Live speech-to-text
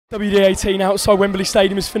WD18 outside Wembley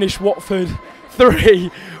Stadium has finished Watford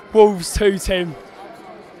 3, Wolves 2, Tim.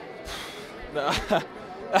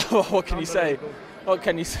 What can you say? What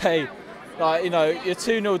can you say? Like, you know, you're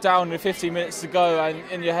 2-0 down with 15 minutes to go, and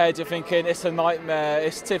in your head you're thinking it's a nightmare.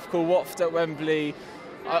 It's typical Watford at Wembley.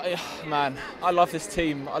 Man, I love this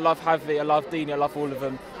team. I love Javi, I love Dini, I love all of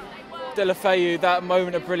them. Deulofeu, that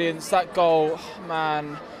moment of brilliance, that goal,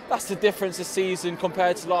 man, that's the difference this season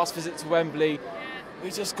compared to last visit to Wembley. We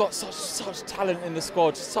just got such talent in the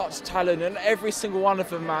squad, such talent, and every single one of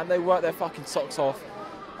them, man, they work their fucking socks off.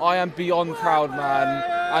 I am beyond proud, man.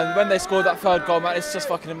 And when they scored that third goal, man, it's just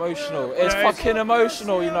fucking emotional. It's fucking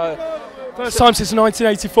emotional, you know. First time since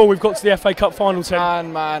 1984 we've got to the FA Cup final, Tim.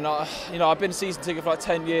 Man, you know, I've been a season ticket for like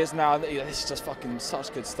 10 years now, and this is just fucking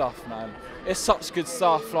such good stuff, man. It's such good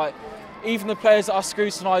stuff. Like, even the players that I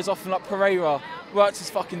scrutinise often, like Pereira, worked his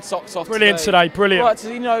fucking socks off. Brilliant today, brilliant. Worked,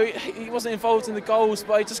 you know, he wasn't involved in the goals,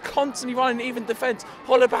 but he just constantly running, even defence.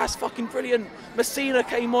 Holebas, fucking brilliant. Messina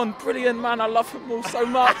came on, brilliant, man. I love them all so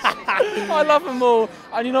much. I love them all.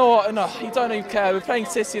 And you know what? No, you don't even care. We're playing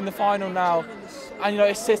City in the final now. And you know,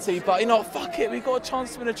 it's City, but you know, fuck it, we've got a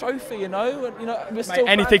chance to win a trophy, you know. And, you know, we're still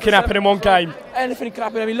anything can happen in one game. Anything can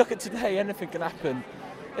happen. I mean, look at today, anything can happen.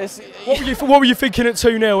 What were you thinking at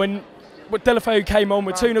 2-0 and when Deulofeu came on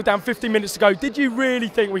with 2-0 down, 15 minutes to go? Did you really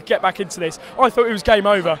think we'd get back into this? I thought it was game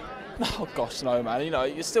over. Oh gosh, no, man. You know,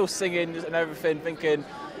 you're still singing and everything, thinking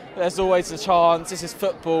there's always a chance, this is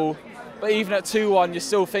football. But even at 2-1, you're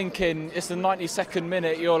still thinking it's the 92nd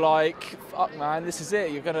minute. You're like, fuck, man, this is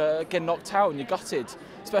it. You're going to get knocked out and you're gutted,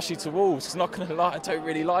 especially to Wolves. Because not going to lie, I don't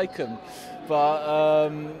really like them.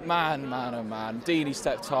 But, man, oh man, Dini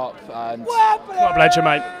stepped up. And club legend,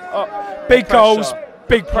 mate. Big goals,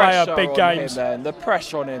 big player, big games. The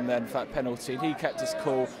pressure on him then for that penalty. He kept his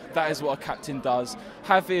cool. That is what a captain does.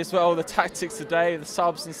 Javi as well, the tactics today, the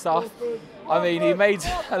subs and stuff. I mean, he made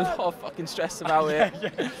a lot of fucking stress about it.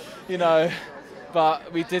 Yeah. You know,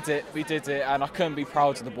 but we did it, and I couldn't be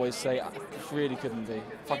proud of the boys today. I really couldn't be.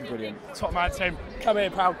 Fucking brilliant. Top man, Tim. Come here,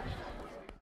 pal.